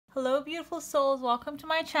Hello beautiful souls, welcome to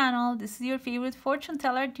my channel. This is your favorite fortune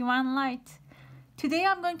teller, Divine Light. Today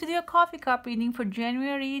I'm going to do a coffee cup reading for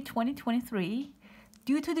January 2023.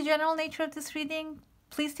 Due to the general nature of this reading,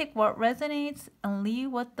 please take what resonates and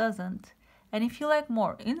leave what doesn't. And if you like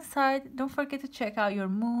more insight, don't forget to check out your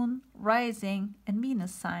moon, rising, and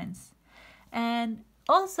Venus signs. And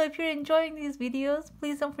also, if you're enjoying these videos,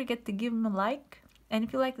 please don't forget to give them a like. And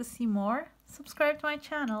if you'd like to see more, subscribe to my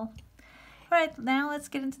channel. Alright, now let's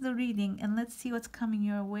get into the reading and let's see what's coming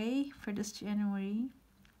your way for this January.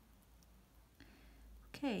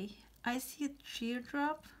 Okay, I see a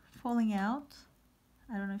teardrop falling out.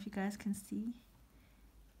 I don't know if you guys can see.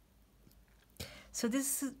 So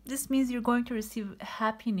this means you're going to receive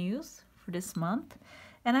happy news for this month.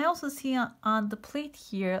 And I also see on the plate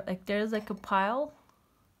here, like there's like a pile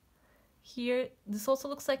here. This also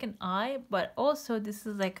looks like an eye, but also this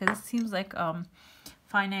is like this seems like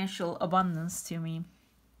financial abundance to me.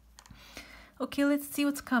 Okay, let's see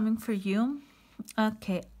what's coming for you.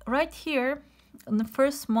 Okay, right here in the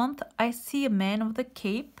first month, I see a man with a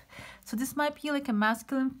cape. So this might be like a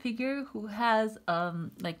masculine figure who has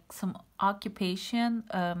like some occupation,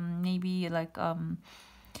 maybe like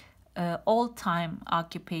all-time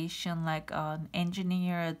occupation, like an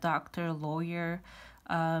engineer, a doctor, a lawyer,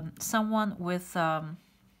 someone with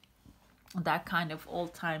that kind of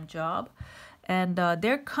all-time job. And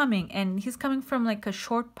they're coming, and he's coming from like a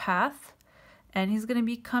short path, and he's gonna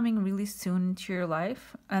be coming really soon into your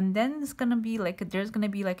life. And then it's gonna be like there's gonna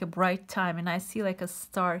be like a bright time, and I see like a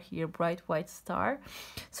star here, bright white star.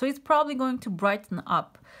 So it's probably going to brighten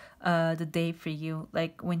up the day for you,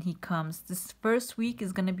 like when he comes. This first week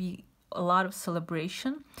is gonna be a lot of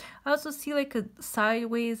celebration. I also see like a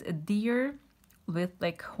sideways a deer with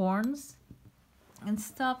like horns and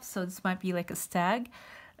stuff, so this might be like a stag.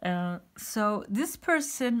 So this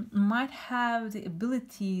person might have the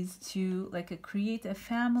abilities to like create a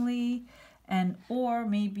family, and or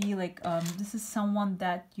maybe like this is someone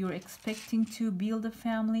that you're expecting to build a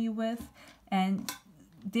family with, and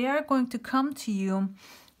they are going to come to you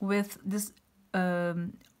with this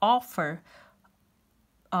offer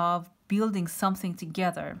of building something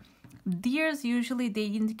together. Deers usually they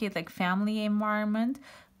indicate like family environment,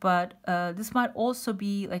 but this might also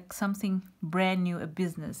be like something brand new, a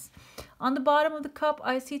business. On the bottom of the cup,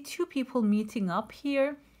 I see two people meeting up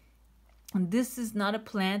here. And this is not a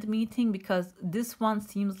planned meeting because this one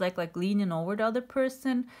seems like leaning over the other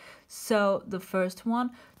person. So the first one.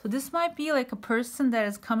 So this might be like a person that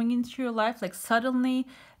is coming into your life like suddenly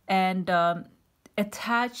and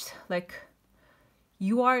attached, like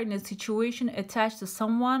you are in a situation attached to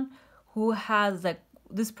someone who has like,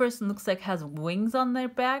 this person looks like has wings on their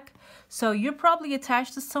back. So you're probably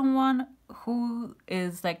attached to someone who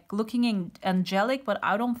is like looking angelic, but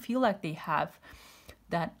I don't feel like they have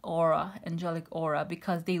that aura, angelic aura,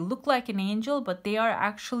 because they look like an angel, but they are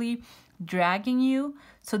actually dragging you.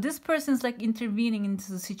 So this person is like intervening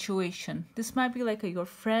into the situation. This might be like your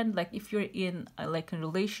friend, like if you're in like a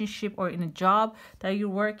relationship or in a job that you're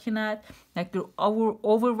working at, like you're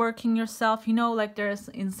overworking yourself, you know, like there's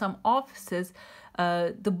in some offices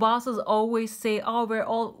the bosses always say, oh,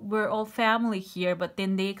 we're all family here, but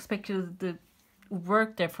then they expect you to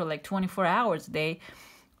work there for like 24 hours a day.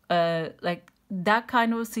 Like that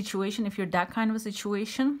kind of a situation, if you're that kind of a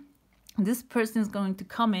situation, this person is going to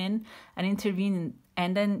come in and intervene,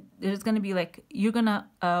 and then there's going to be like, you're going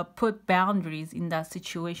to put boundaries in that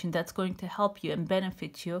situation that's going to help you and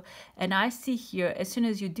benefit you. And I see here, as soon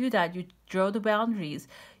as you do that, you draw the boundaries,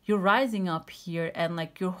 you're rising up here, and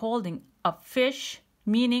like you're holding a fish,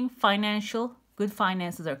 meaning financial, good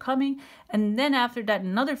finances are coming. And then after that,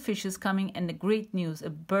 another fish is coming, and the great news,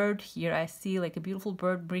 a bird here. I see like a beautiful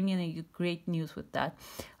bird bringing you great news with that.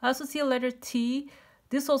 I also see a letter T.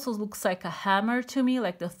 This also looks like a hammer to me,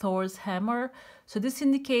 like the Thor's hammer. So this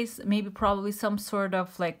indicates maybe probably some sort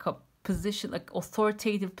of like a position, like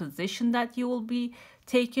authoritative position that you will be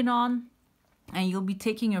taking on, and you'll be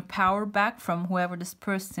taking your power back from whoever this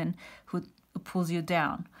person who pulls you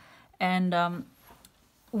down. And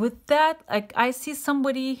with that, like I see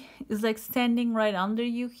somebody is like standing right under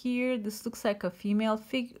you here. This looks like a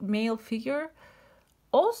male figure.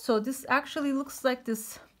 Also, this actually looks like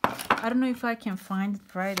this. I don't know if I can find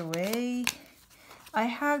it right away. I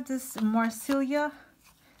have this Marsillian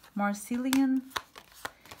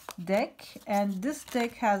deck, and this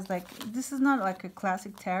deck has like, this is not like a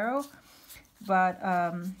classic tarot, but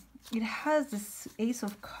it has this Ace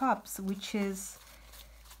of Cups, which is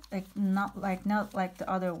like not like the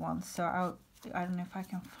other one. So I don't know if I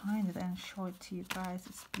can find it and show it to you guys.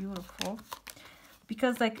 It's beautiful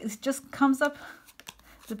because like it just comes up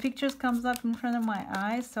the pictures comes up in front of my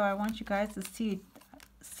eyes, so I want you guys to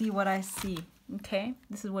see what I see. Okay,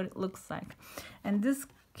 this is what it looks like. And this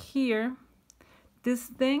here, this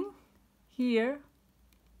thing here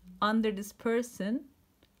under this person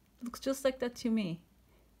looks just like that to me.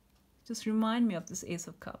 Just remind me of this Ace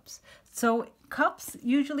of Cups. So cups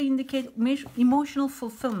usually indicate emotional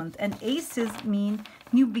fulfillment, and aces mean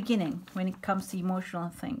new beginning when it comes to emotional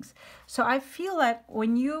things. So I feel like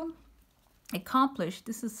when you accomplish,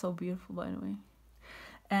 this is so beautiful, by the way,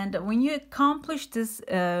 and when you accomplish this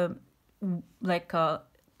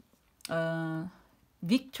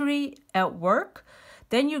victory at work,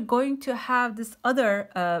 then you're going to have this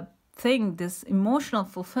other thing, this emotional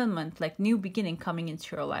fulfillment, like new beginning coming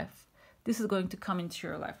into your life. This is going to come into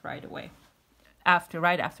your life right away,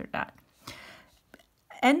 right after that.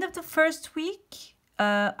 End of the first week,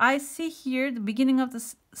 I see here the beginning of the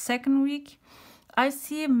second week. I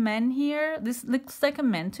see a man here. This looks like a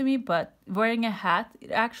man to me, but wearing a hat.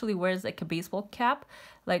 It actually wears like a baseball cap,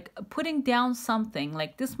 like putting down something.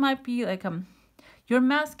 Like this might be like your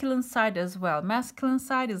masculine side as well. Masculine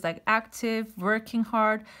side is like active, working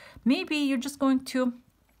hard. Maybe you're just going to,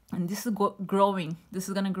 and this is growing. This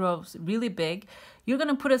is going to grow really big. You're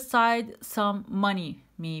going to put aside some money,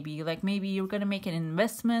 maybe. Like maybe you're going to make an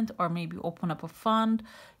investment or maybe open up a fund.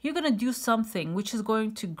 You're going to do something which is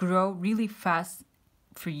going to grow really fast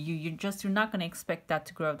for you. You're not going to expect that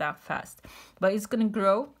to grow that fast. But it's going to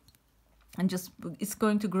grow, and it's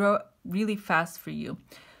going to grow really fast for you.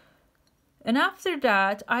 And after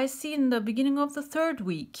that, I see in the beginning of the third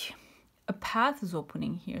week, a path is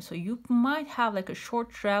opening here. So you might have like a short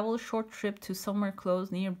trip to somewhere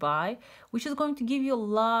close nearby, which is going to give you a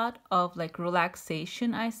lot of like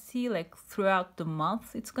relaxation. I see like throughout the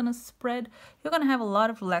month, it's going to spread. You're going to have a lot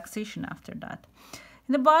of relaxation after that.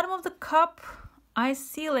 In the bottom of the cup, I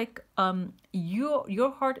see like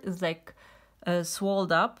your heart is like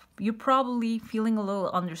swelled up. You're probably feeling a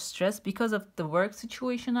little under stress because of the work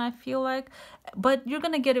situation, I feel like, but you're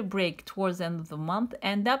gonna get a break towards the end of the month,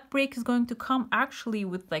 and that break is going to come actually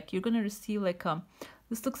with like, you're gonna receive like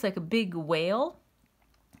this looks like a big whale,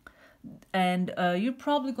 and you're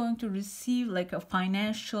probably going to receive like a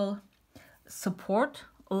financial support.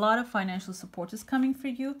 A lot of financial support is coming for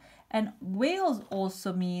you. And whales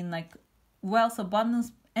also mean like wealth,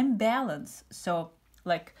 abundance, and balance. So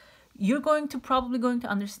like you're probably going to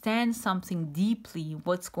understand something deeply,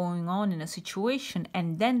 what's going on in a situation,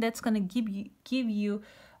 and then that's going to give you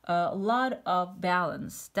a lot of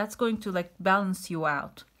balance. That's going to like balance you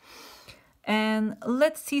out. And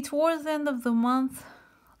let's see, towards the end of the month,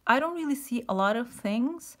 I don't really see a lot of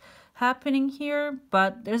things happening here,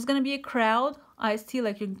 but there's going to be a crowd. I see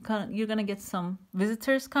like you're going to get some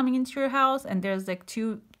visitors coming into your house, and there's like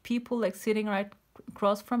two people like sitting right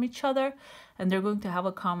across from each other, and they're going to have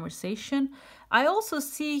a conversation. I also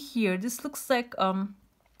see here, this looks like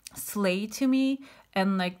sleigh to me,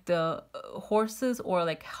 and like the horses or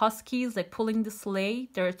like huskies like pulling the sleigh.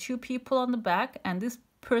 There are two people on the back, and this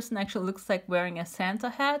person actually looks like wearing a Santa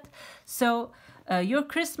hat. So your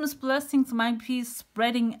Christmas blessings might be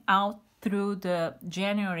spreading out through the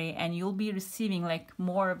January, and you'll be receiving like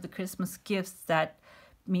more of the Christmas gifts that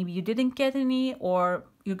maybe you didn't get any, or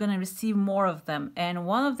you're going to receive more of them. And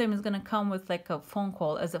one of them is going to come with like a phone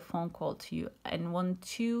call, as a phone call to you. And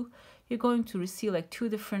you're going to receive like two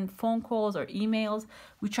different phone calls or emails,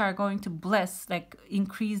 which are going to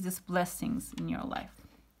increase these blessings in your life.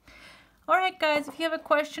 All right, guys, if you have a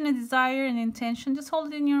question, a desire, an intention, just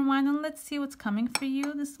hold it in your mind, and let's see what's coming for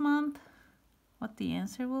you this month, what the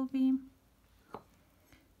answer will be.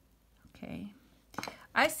 Okay.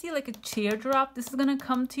 I see like a teardrop. This is going to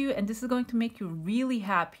come to you, and this is going to make you really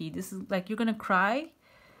happy. This is like you're going to cry.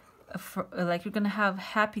 Like you're going to have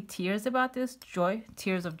happy tears about this.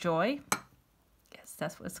 Tears of joy. Yes,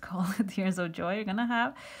 that's what it's called. Tears of joy you're going to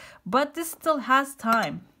have. But this still has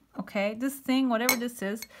time. Okay? This thing, whatever this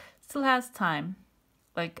is, still has time.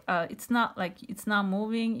 Like it's not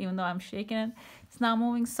moving, even though I'm shaking it. It's not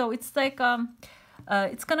moving. So it's like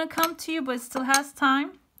it's going to come to you, but it still has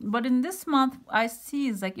time. But in this month, I see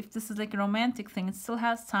is like, if this is like a romantic thing, it still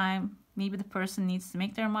has time. Maybe the person needs to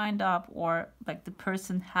make their mind up, or like the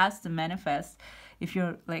person has to manifest if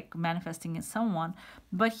you're like manifesting in someone.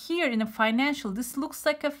 But here in a financial, this looks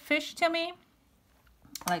like a fish to me.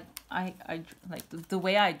 Like I like the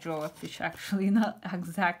way I draw a fish, actually, not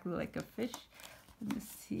exactly like a fish. Let me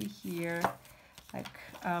see here. Like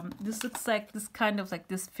this looks like this kind of like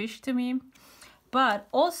this fish to me. But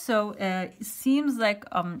also, it seems like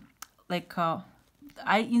I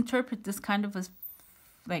interpret this kind of as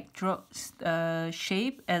like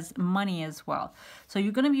shape as money as well. So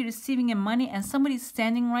you're going to be receiving a money, and somebody's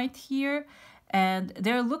standing right here and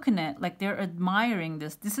they're looking at, like, they're admiring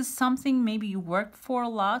this. This is something maybe you worked for a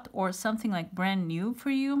lot, or something like brand new for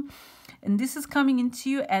you, and this is coming into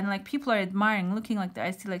you, and like people are admiring, looking like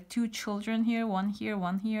I see like two children here, one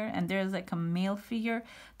here, and there's like a male figure.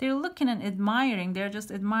 They're looking and admiring. They're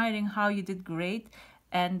just admiring how you did great,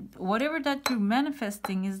 and whatever that you're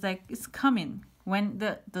manifesting is like, it's coming. When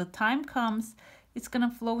the time comes, it's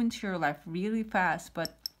gonna flow into your life really fast,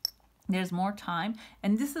 but there's more time.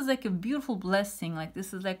 And this is like a beautiful blessing. Like,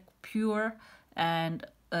 this is like pure and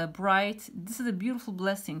bright. This is a beautiful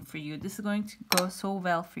blessing for you. This is going to go so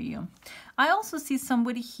well for you. I also see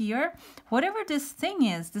somebody here, whatever this thing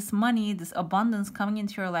is, this money, this abundance coming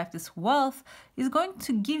into your life, this wealth is going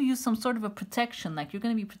to give you some sort of a protection. Like, you're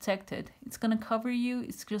going to be protected. It's going to cover you.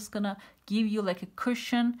 It's just going to give you like a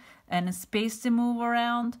cushion and a space to move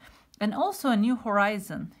around, and also a new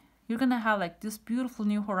horizon. You're going to have like this beautiful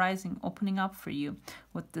new horizon opening up for you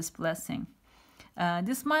with this blessing.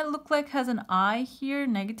 This might look like has an eye here,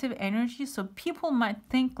 negative energy. So people might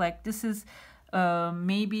think like this is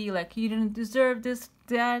maybe like you didn't deserve this,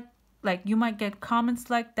 that. Like, you might get comments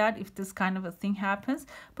like that if this kind of a thing happens,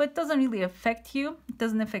 but it doesn't really affect you. It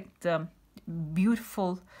doesn't affect the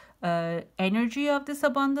beautiful energy of this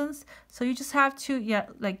abundance. So you just have to,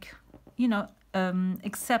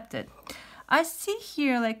 accept it. I see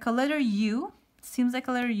here like a letter U. Seems like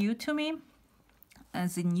a letter U to me,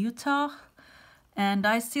 as in Utah. And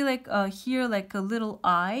I see like here like a little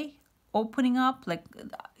eye opening up. Like,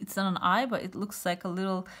 it's not an eye, but it looks like a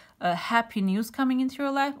little happy news coming into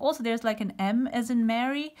your life. Also, there's like an M as in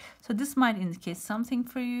Mary. So this might indicate something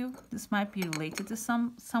for you. This might be related to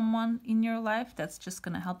someone in your life that's just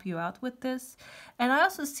gonna help you out with this. And I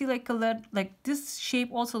also see like a letter, like this shape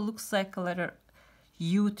also looks like a letter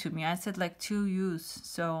U to me. I said like two U's,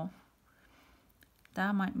 so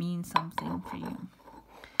that might mean something for you.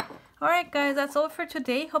 Alright guys, that's all for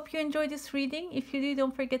today. Hope you enjoyed this reading. If you do,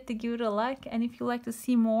 don't forget to give it a like, and if you'd like to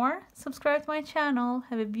see more, subscribe to my channel.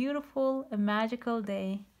 Have a beautiful and magical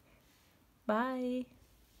day. Bye.